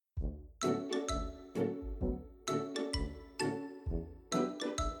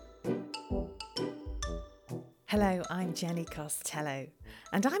Hello, I'm Jenni Costello,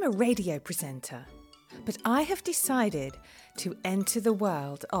 and I'm a radio presenter. But I have decided to enter the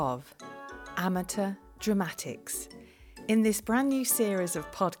world of amateur dramatics. In this brand new series of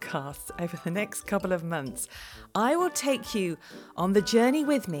podcasts over the next couple of months, I will take you on the journey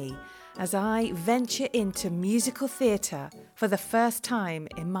with me as I venture into musical theatre for the first time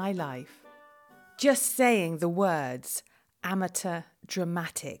in my life. Just saying the words amateur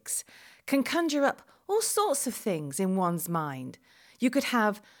dramatics can conjure up all sorts of things in one's mind. You could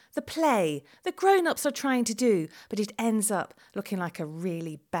have the play that grown-ups are trying to do, but it ends up looking like a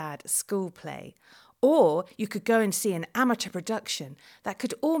really bad school play. Or you could go and see an amateur production that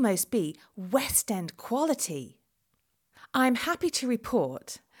could almost be West End quality. I'm happy to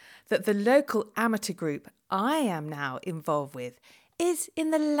report that the local amateur group I am now involved with is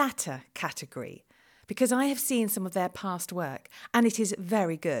in the latter category, because I have seen some of their past work and it is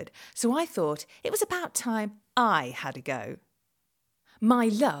very good. So I thought it was about time I had a go. My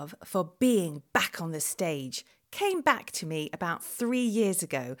love for being back on the stage came back to me about 3 years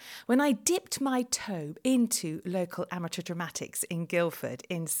ago when I dipped my toe into local amateur dramatics in Guildford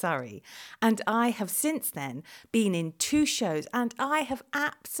in Surrey. And I have since then been in 2 shows and I have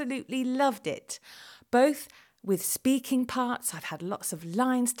absolutely loved it. Both with speaking parts, I've had lots of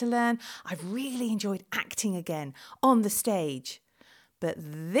lines to learn. I've really enjoyed acting again on the stage. But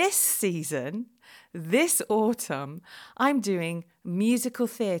this season, this autumn, I'm doing musical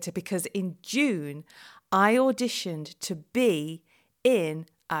theatre because in June, I auditioned to be in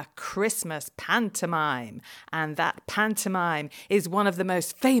a Christmas pantomime. And that pantomime is one of the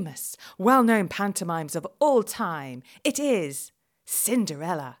most famous, well-known pantomimes of all time. It is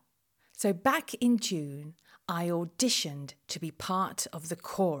Cinderella. So back in June, I auditioned to be part of the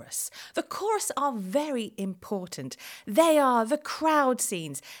chorus. The chorus are very important. They are the crowd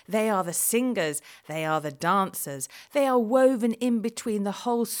scenes. They are the singers. They are the dancers. They are woven in between the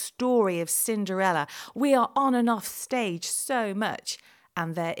whole story of Cinderella. We are on and off stage so much,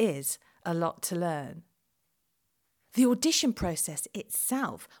 and there is a lot to learn. The audition process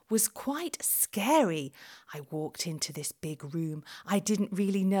itself was quite scary. I walked into this big room. I didn't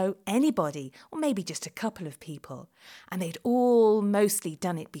really know anybody, or maybe just a couple of people, and they'd all mostly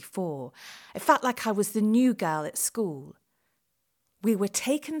done it before. It felt like I was the new girl at school. We were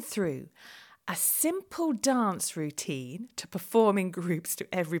taken through a simple dance routine to perform in groups to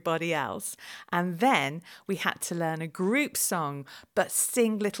everybody else. And then we had to learn a group song, but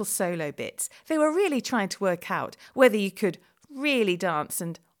sing little solo bits. They were really trying to work out whether you could really dance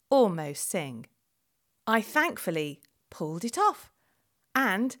and almost sing. I thankfully pulled it off.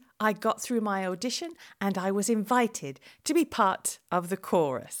 And I got through my audition and I was invited to be part of the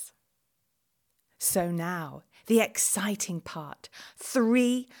chorus. So now, the exciting part,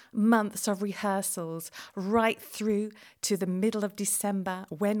 3 months of rehearsals right through to the middle of December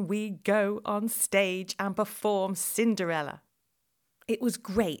when we go on stage and perform Cinderella. It was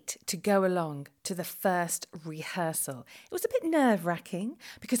great to go along to the first rehearsal. It was a bit nerve-wracking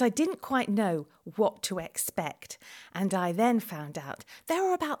because I didn't quite know what to expect. And I then found out there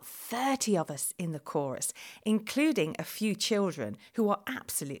were about 30 of us in the chorus, including a few children who are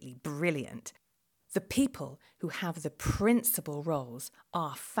absolutely brilliant. The people who have the principal roles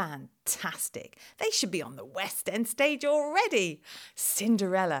are fantastic. They should be on the West End stage already.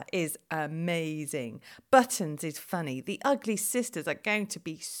 Cinderella is amazing. Buttons is funny. The Ugly Sisters are going to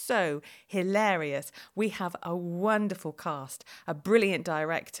be so hilarious. We have a wonderful cast, a brilliant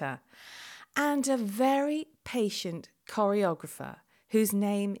director, and a very patient choreographer whose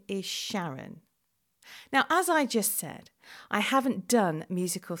name is Sharon. Now, as I just said, I haven't done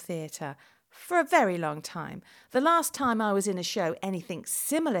musical theatre for a very long time. The last time I was in a show anything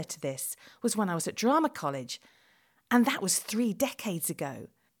similar to this was when I was at drama college, and that was 3 decades ago.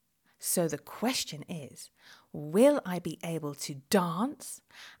 So the question is, will I be able to dance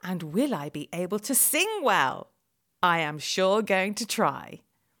and will I be able to sing well? I am sure going to try.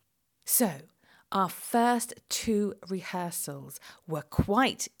 So our first 2 rehearsals were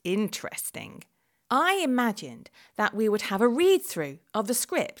quite interesting. I imagined that we would have a read-through of the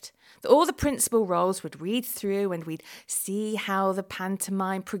script, that all the principal roles would read through and we'd see how the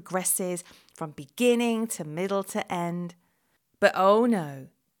pantomime progresses from beginning to middle to end. But oh no,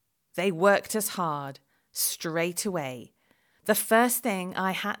 they worked us hard straight away. The first thing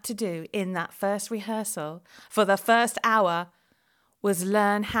I had to do in that first rehearsal for the first hour was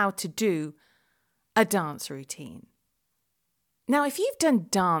learn how to do a dance routine. Now, if you've done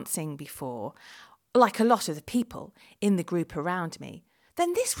dancing before, like a lot of the people in the group around me,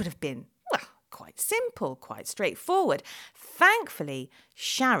 then this would have been, quite simple, quite straightforward. Thankfully,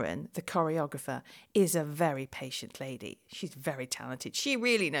 Sharon, the choreographer, is a very patient lady. She's very talented. She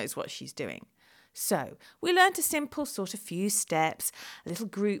really knows what she's doing. So we learned a simple sort of few steps, a little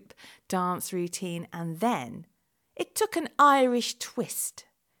group dance routine, and then it took an Irish twist.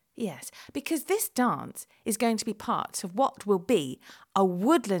 Yes, because this dance is going to be part of what will be a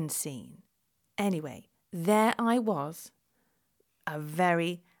woodland scene. Anyway, there I was, a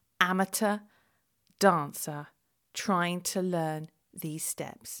very amateur dancer trying to learn these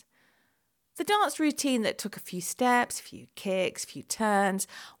steps. The dance routine that took a few steps, a few kicks, a few turns,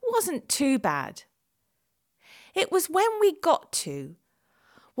 wasn't too bad. It was when we got to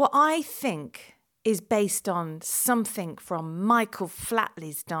what I think is based on something from Michael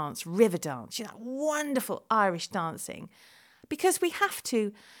Flatley's dance, River Dance, wonderful Irish dancing, because we have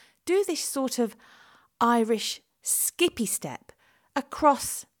to do this sort of Irish skippy step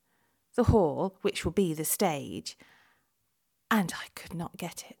across the hall, which will be the stage, and I could not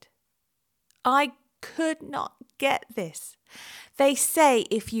get it. I could not get this. They say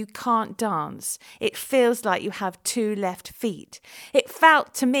if you can't dance, it feels like you have two left feet. It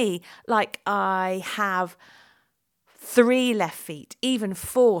felt to me like I have 3 left feet, even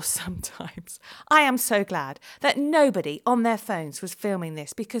 4 sometimes. I am so glad that nobody on their phones was filming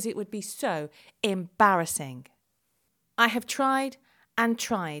this because it would be so embarrassing. I have tried and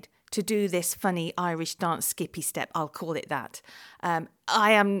tried to do this funny Irish dance skippy step, I'll call it that.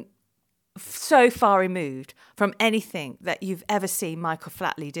 I am so far removed from anything that you've ever seen Michael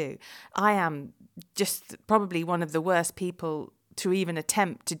Flatley do. I am just probably one of the worst people to even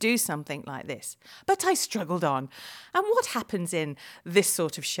attempt to do something like this. But I struggled on. And what happens in this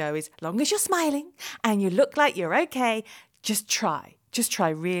sort of show is, long as you're smiling and you look like you're okay, just try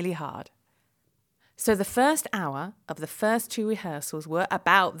really hard. So the first hour of the first 2 rehearsals were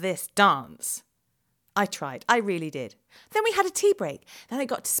about this dance. I tried, I really did. Then we had a tea break. Then I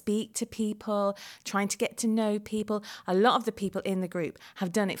got to speak to people, trying to get to know people. A lot of the people in the group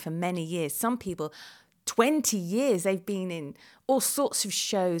have done it for many years. Some people, 20 years, they've been in all sorts of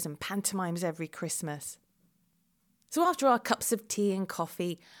shows and pantomimes every Christmas. So after our cups of tea and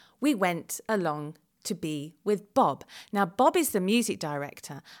coffee, we went along to be with Bob. Now, Bob is the music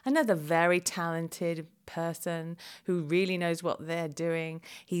director, another very talented person who really knows what they're doing.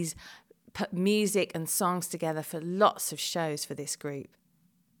 He's put music and songs together for lots of shows for this group.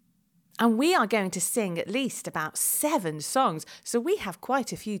 And we are going to sing at least about 7 songs, so we have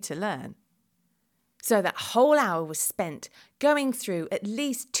quite a few to learn. So that whole hour was spent going through at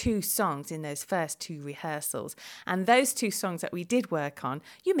least 2 songs in those first 2 rehearsals. And those 2 songs that we did work on,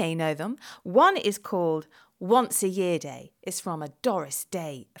 you may know them. One is called Once a Year Day. It's from a Doris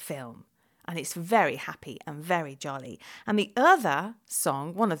Day film. And it's very happy and very jolly. And the other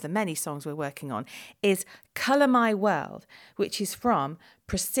song, one of the many songs we're working on, is Colour My World, which is from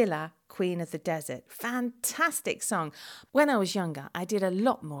Priscilla, Queen of the Desert. Fantastic song. When I was younger, I did a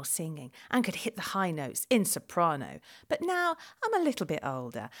lot more singing and could hit the high notes in soprano. But now I'm a little bit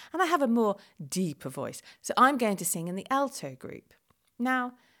older and I have a more deeper voice. So I'm going to sing in the alto group.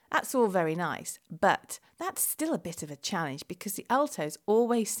 Now, that's all very nice, but that's still a bit of a challenge because the altos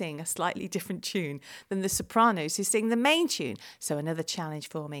always sing a slightly different tune than the sopranos who sing the main tune. So another challenge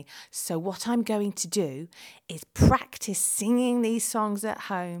for me. So what I'm going to do is practice singing these songs at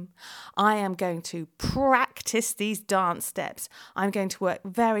home. I am going to practice these dance steps. I'm going to work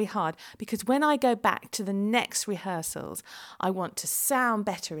very hard because when I go back to the next rehearsals, I want to sound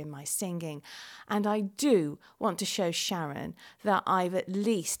better in my singing. And I do want to show Sharon that I've at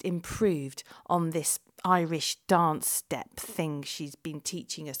least improved on this Irish dance step thing she's been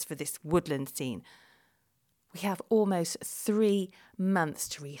teaching us for this woodland scene. We have almost 3 months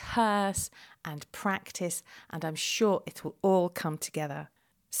to rehearse and practice, and I'm sure it will all come together.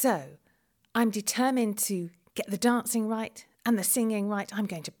 So I'm determined to get the dancing right and the singing right. I'm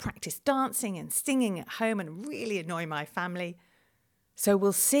going to practice dancing and singing at home and really annoy my family. So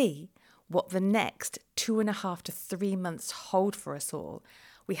we'll see what the next 2.5 to 3 months hold for us all.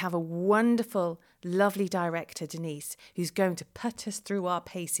 We have a wonderful, lovely director, Denise, who's going to put us through our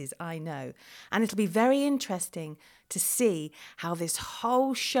paces, I know. And it'll be very interesting to see how this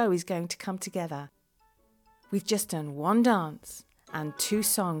whole show is going to come together. We've just done 1 dance and 2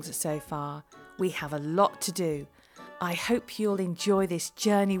 songs so far. We have a lot to do. I hope you'll enjoy this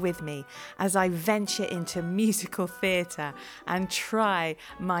journey with me as I venture into musical theatre and try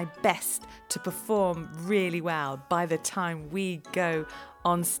my best to perform really well by the time we go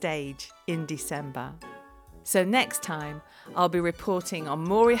on stage in December. So next time I'll be reporting on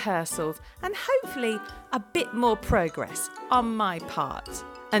more rehearsals and hopefully a bit more progress on my part.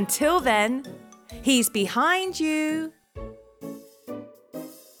 Until then, He's behind you.